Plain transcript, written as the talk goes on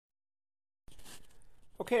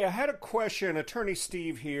Okay, I had a question, Attorney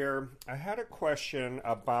Steve here. I had a question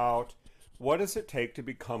about what does it take to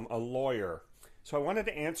become a lawyer? So I wanted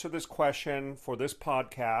to answer this question for this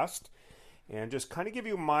podcast and just kind of give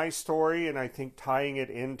you my story and I think tying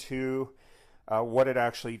it into what it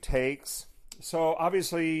actually takes. So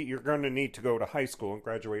obviously you're going to need to go to high school and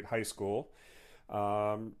graduate high school.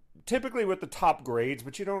 Typically with the top grades,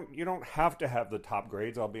 but you don't have to have the top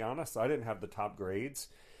grades. I'll be honest, I didn't have the top grades.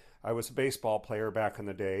 I was a baseball player back in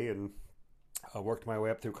the day and worked my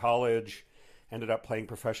way up through college. Ended up playing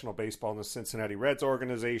professional baseball in the Cincinnati Reds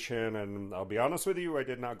organization. And I'll be honest with you, I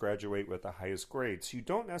did not graduate with the highest grades. You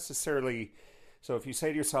don't necessarily, so if you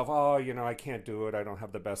say to yourself, oh, I can't do it, I don't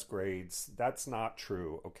have the best grades, that's not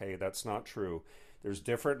true, okay? That's not true. There's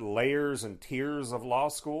different layers and tiers of law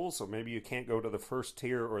school, so maybe you can't go to the first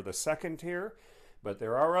tier or the second tier. But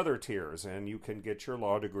there are other tiers, and you can get your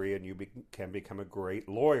law degree and can become a great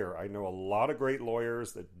lawyer. I know a lot of great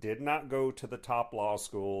lawyers that did not go to the top law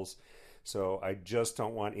schools, so I just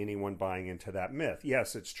don't want anyone buying into that myth.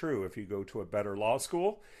 Yes, it's true. If you go to a better law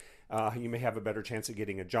school, you may have a better chance of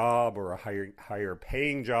getting a job or a higher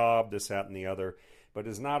paying job, this, that, and the other. But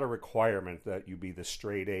it's not a requirement that you be the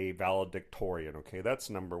straight A valedictorian, okay?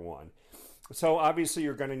 That's number one. So obviously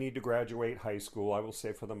you're going to need to graduate high school. I will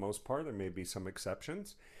say for the most part, there may be some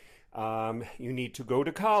exceptions. You need to go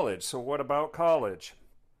to college. So what about college?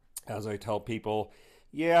 As I tell people,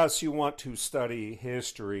 yes, you want to study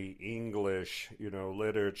history, English,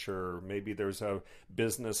 literature. Maybe there's a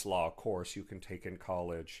business law course you can take in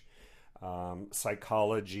college.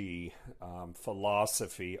 Psychology,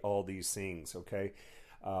 philosophy, all these things, okay?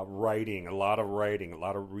 Writing, a lot of reading, a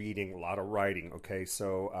lot of writing, okay?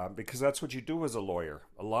 So, because that's what you do as a lawyer.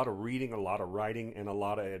 A lot of reading, a lot of writing, and a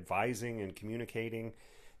lot of advising and communicating,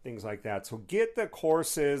 things like that. So get the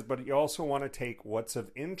courses, but you also want to take what's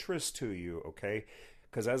of interest to you, okay?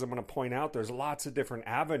 Because as I'm going to point out, there's lots of different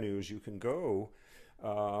avenues you can go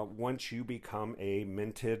once you become a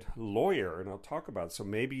minted lawyer, and I'll talk about it. So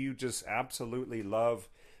maybe you just absolutely love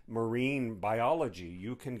marine biology.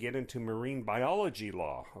 You can get into marine biology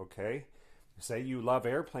law, okay? Say you love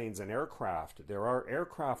airplanes and aircraft. There are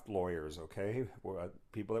aircraft lawyers, okay?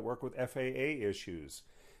 People that work with FAA issues.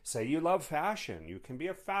 Say you love fashion. You can be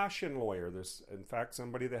a fashion lawyer. There's, in fact,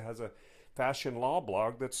 somebody that has a fashion law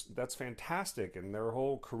blog that's fantastic, and their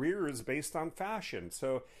whole career is based on fashion.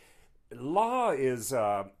 So law is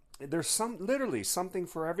there's literally something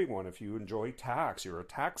for everyone. If you enjoy tax, you're a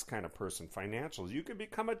tax kind of person, financials, you can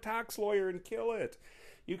become a tax lawyer and kill it.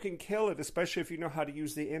 You can kill it, especially if you know how to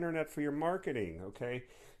use the internet for your marketing, okay?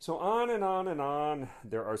 So on and on and on.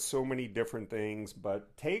 There are so many different things,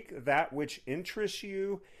 but take that which interests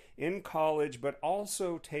you in college, but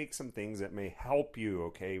also take some things that may help you,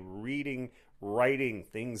 okay? Reading, writing,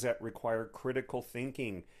 things that require critical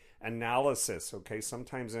thinking, analysis, okay?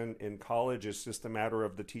 Sometimes in college, it's just a matter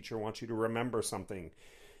of the teacher wants you to remember something.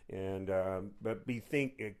 And but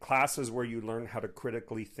classes where you learn how to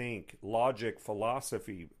critically think, logic,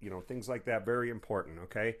 philosophy, things like that, very important,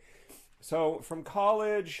 okay? So from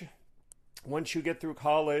college, once you get through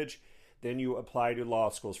college, then you apply to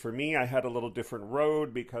law schools. For me, I had a little different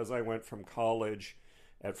road because I went from college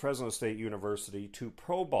at Fresno State University to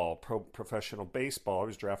pro ball, professional baseball. I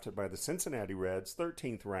was drafted by the Cincinnati Reds,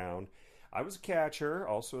 13th round. I was a catcher,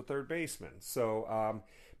 also a third baseman. So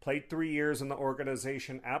played 3 years in the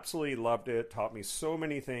organization, absolutely loved it, taught me so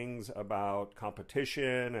many things about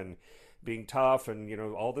competition and being tough and,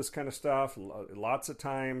 all this kind of stuff. Lots of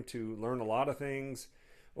time to learn a lot of things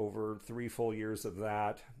over 3 full years of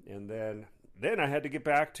that. And then I had to get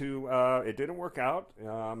back to, it didn't work out.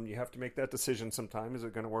 You have to make that decision sometime. Is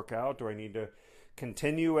it going to work out? Do I need to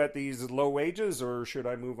continue at these low wages, or should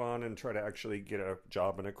I move on and try to actually get a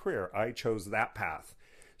job and a career? I chose that path.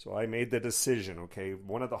 So I made the decision, okay?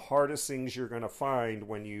 One of the hardest things you're going to find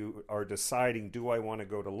when you are deciding, do I want to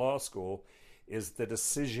go to law school, is the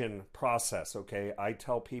decision process, okay? I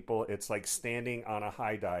tell people it's like standing on a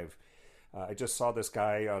high dive. I just saw this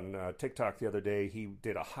guy on TikTok the other day. He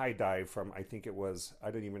did a high dive from, I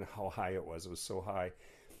don't even know how high it was. It was so high.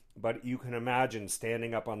 But you can imagine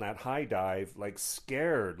standing up on that high dive, like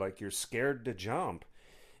scared, like you're scared to jump.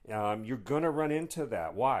 You're going to run into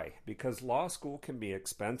that. Why? Because law school can be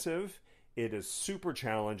expensive. It is super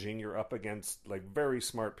challenging. You're up against like very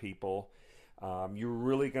smart people. You're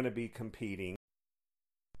really going to be competing.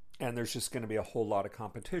 And there's just going to be a whole lot of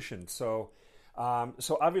competition. So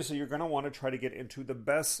obviously you're going to want to try to get into the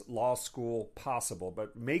best law school possible,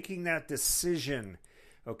 but making that decision,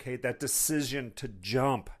 okay, that decision to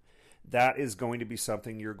jump, that is going to be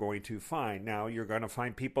something you're going to find. Now, you're going to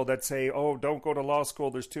find people that say, oh, don't go to law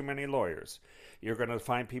school, there's too many lawyers. You're going to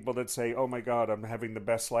find people that say, oh my God, I'm having the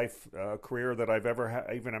best life career that I've ever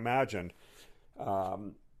even imagined.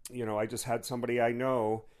 I just had somebody I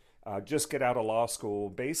know just get out of law school,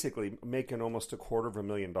 basically making almost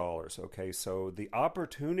 $250,000. Okay, so the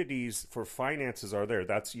opportunities for finances are there.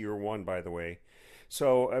 That's year one, by the way.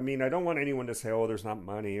 So, I mean, I don't want anyone to say, oh, there's not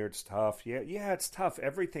money or it's tough. Yeah, it's tough.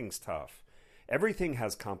 Everything's tough. Everything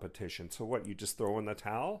has competition. So what, you just throw in the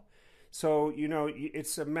towel? So,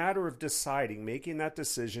 it's a matter of deciding, making that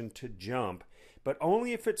decision to jump, but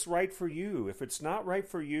only if it's right for you. If it's not right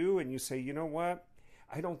for you and you say, you know what,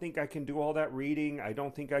 I don't think I can do all that reading. I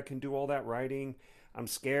don't think I can do all that writing. I'm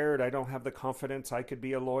scared. I don't have the confidence I could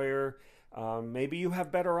be a lawyer. Maybe you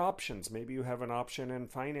have better options. Maybe you have an option in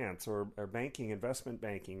finance or banking, investment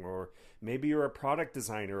banking, or maybe you're a product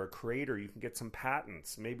designer, a creator. You can get some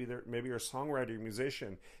patents. Maybe you're a songwriter,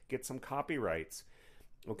 musician, get some copyrights.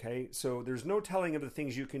 Okay, so there's no telling of the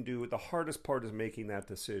things you can do. The hardest part is making that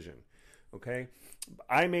decision. Okay,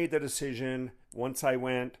 I made the decision. Once I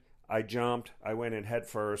jumped, I went in head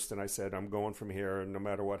first, and I said, I'm going from here, and no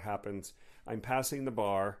matter what happens, I'm passing the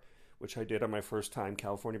bar, which I did on my first time,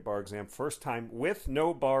 California bar exam, first time with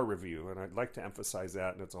no bar review. And I'd like to emphasize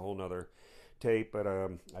that, and it's a whole nother tape, but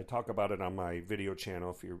I talk about it on my video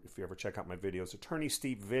channel. If you ever check out my videos,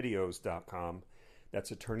 AttorneySteveVideos.com. That's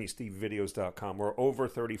AttorneySteveVideos.com. We're over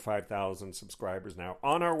 35,000 subscribers now,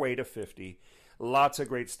 on our way to 50. Lots of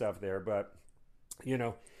great stuff there, but,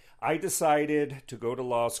 I decided to go to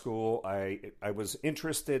law school. I was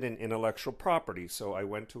interested in intellectual property, so I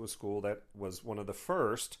went to a school that was one of the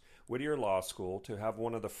first, Whittier Law School, to have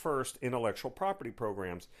one of the first intellectual property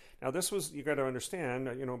programs. Now, this was, you got to understand,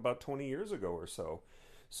 about 20 years ago or so.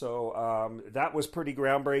 So that was pretty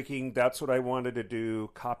groundbreaking. That's what I wanted to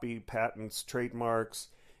do, copy patents, trademarks.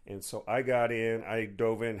 And so I got in, I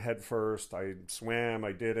dove in head first, I swam,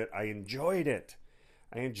 I did it, I enjoyed it.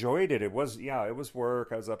 It was work.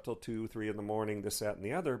 I was up till 2, 3 in the morning, this, that, and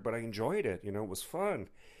the other, but I enjoyed it. It was fun.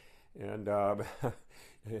 And,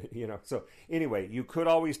 so anyway, you could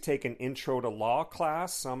always take an intro to law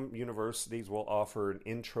class. Some universities will offer an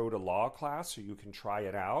intro to law class, so you can try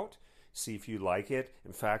it out, see if you like it.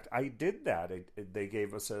 In fact, I did that. They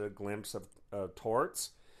gave us a glimpse of torts,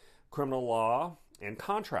 criminal law, and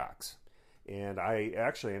contracts. And I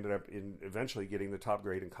actually ended up eventually getting the top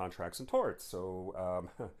grade in contracts and torts. So,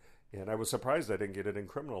 and I was surprised I didn't get it in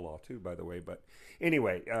criminal law too, by the way. But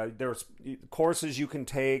anyway, there's courses you can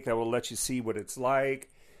take that will let you see what it's like.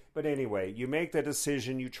 But anyway, you make the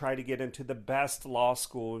decision. You try to get into the best law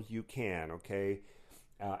school you can, okay?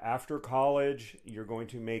 After college, you're going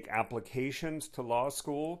to make applications to law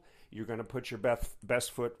school. You're going to put your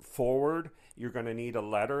best foot forward. You're going to need a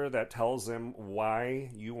letter that tells them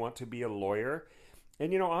why you want to be a lawyer.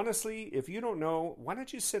 And, honestly, if you don't know, why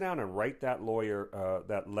don't you sit down and write that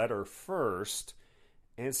letter first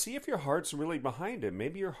and see if your heart's really behind it.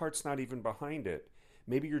 Maybe your heart's not even behind it.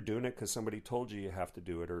 Maybe you're doing it because somebody told you have to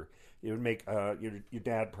do it, or it would make your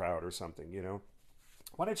dad proud or something,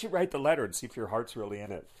 Why don't you write the letter and see if your heart's really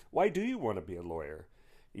in it? Why do you want to be a lawyer?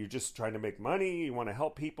 You're just trying to make money? You want to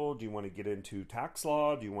help people? Do you want to get into tax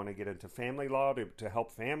law? Do you want to get into family law to help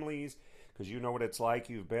families? Because you know what it's like.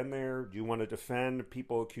 You've been there. Do you want to defend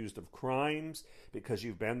people accused of crimes because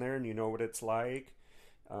you've been there and you know what it's like?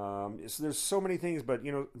 There's so many things, but,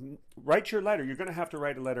 write your letter. You're going to have to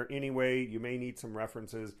write a letter anyway. You may need some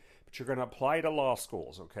references, but you're going to apply to law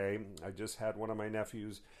schools, okay? I just had one of my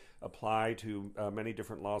nephews apply to many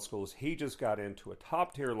different law schools. He just got into a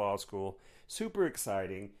top-tier law school, super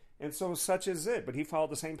exciting, and so such is it. But he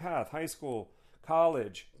followed the same path, high school,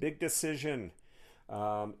 college, big decision,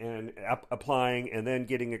 and applying and then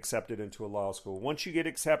getting accepted into a law school. Once you get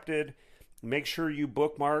accepted, make sure you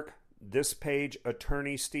bookmark this page,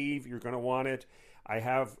 Attorney Steve. You're going to want it. I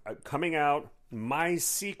have coming out my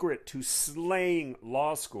secret to slaying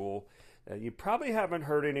law school. You probably haven't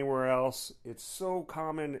heard anywhere else. It's so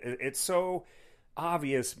common. It's so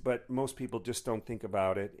obvious, but most people just don't think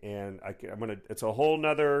about it. And it's a whole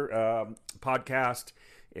nother podcast,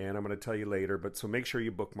 and I'm going to tell you later. But so make sure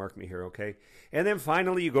you bookmark me here, okay? And then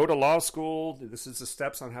finally, you go to law school. This is the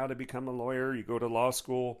steps on how to become a lawyer. You go to law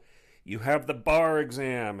school. You have the bar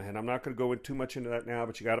exam, and I'm not going to go too much into that now,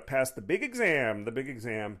 but you got to pass the big exam,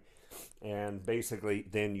 and basically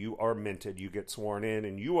then you are minted. You get sworn in,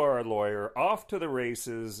 and you are a lawyer, off to the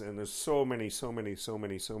races, and there's so many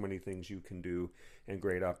things you can do and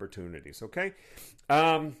great opportunities, okay?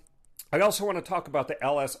 I also want to talk about the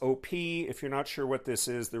LSOP. If you're not sure what this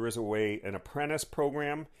is, there is an apprentice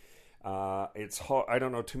program. It's hard. I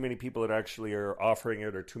don't know too many people that actually are offering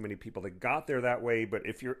it or too many people that got there that way. But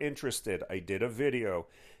if you're interested, I did a video.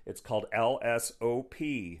 It's called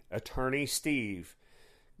LSOP, Attorney Steve,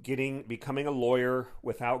 becoming a lawyer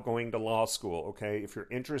without going to law school. Okay. If you're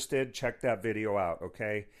interested, check that video out.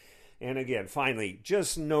 Okay. And again, finally,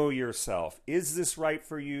 just know yourself. Is this right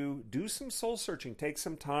for you? Do some soul searching. Take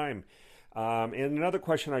some time. And another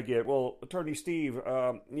question I get, well, Attorney Steve,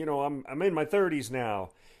 I'm in my 30s now.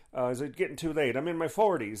 Is it getting too late? I'm in my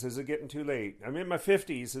 40s. Is it getting too late? I'm in my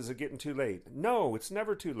 50s. Is it getting too late? No, it's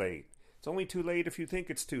never too late. It's only too late if you think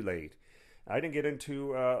it's too late. I didn't get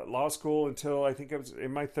into law school until I think I was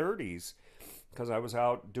in my 30s because I was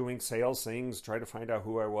out doing sales things, trying to find out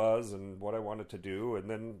who I was and what I wanted to do. And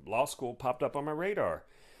then law school popped up on my radar.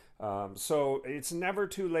 So it's never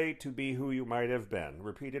too late to be who you might have been.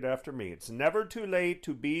 Repeat it after me. It's never too late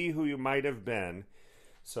to be who you might have been.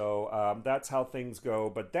 So that's how things go.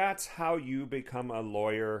 But that's how you become a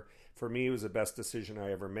lawyer. For me, it was the best decision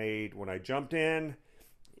I ever made. When I jumped in,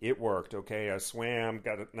 it worked. Okay, I swam,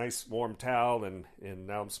 got a nice warm towel, and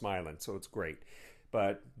now I'm smiling. So it's great.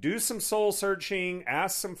 But do some soul searching,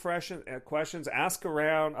 ask some fresh questions, ask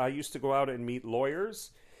around. I used to go out and meet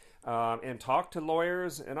lawyers and talk to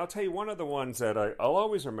lawyers. And I'll tell you one of the ones that I'll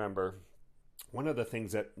always remember, one of the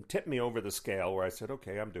things that tipped me over the scale where I said,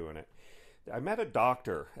 okay, I'm doing it. I met a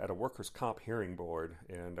doctor at a workers' comp hearing board,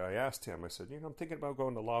 and I asked him, I said, I'm thinking about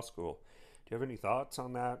going to law school. Do you have any thoughts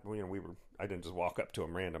on that? Well, I didn't just walk up to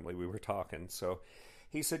him randomly. We were talking. So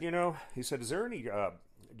he said, is there any,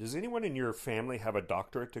 does anyone in your family have a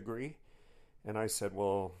doctorate degree? And I said,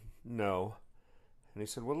 well, no. And he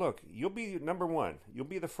said, well, look, you'll be number one. You'll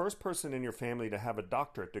be the first person in your family to have a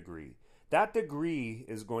doctorate degree. That degree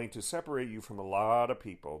is going to separate you from a lot of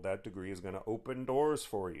people. That degree is going to open doors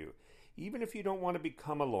for you. Even if you don't want to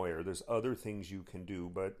become a lawyer, there's other things you can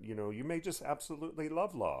do, but you may just absolutely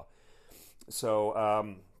love law.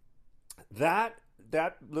 So that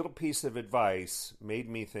little piece of advice made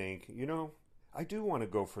me think, I do want to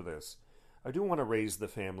go for this. I do want to raise the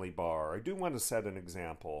family bar. I do want to set an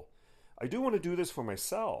example. I do want to do this for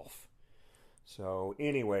myself. So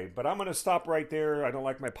anyway, but I'm going to stop right there. I don't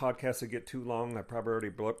like my podcast to get too long. I probably already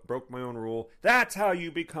broke my own rule. That's how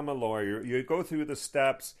you become a lawyer. You go through the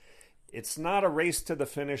steps. It's not a race to the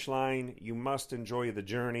finish line. You must enjoy the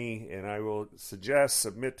journey, and I will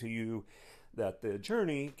submit to you that the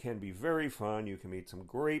journey can be very fun. You can meet some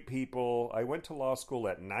great people. I went to law school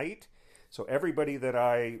at night, so everybody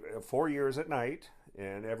 4 years at night,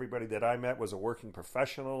 and everybody that I met was a working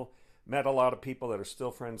professional. Met a lot of people that are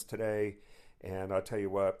still friends today, and I'll tell you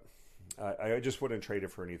what, I just wouldn't trade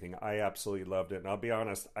it for anything. I absolutely loved it, and I'll be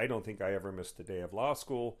honest, I don't think I ever missed a day of law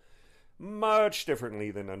school. Much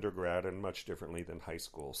differently than undergrad and much differently than high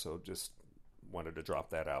school. So just wanted to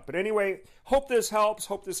drop that out. But anyway, hope this helps.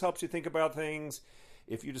 Hope this helps you think about things.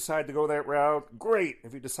 If you decide to go that route, great.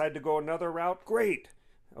 If you decide to go another route, great.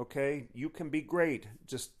 Okay, you can be great.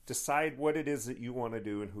 Just decide what it is that you want to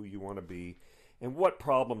do and who you want to be and what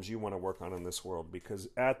problems you want to work on in this world. Because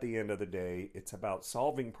at the end of the day, it's about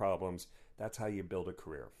solving problems. That's how you build a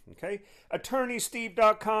career, okay?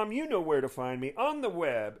 AttorneySteve.com, you know where to find me on the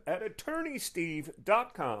web at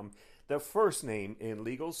AttorneySteve.com, the first name in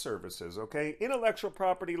legal services, okay? Intellectual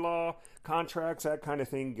property law, contracts, that kind of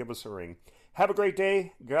thing, give us a ring. Have a great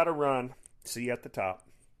day. Gotta run. See you at the top.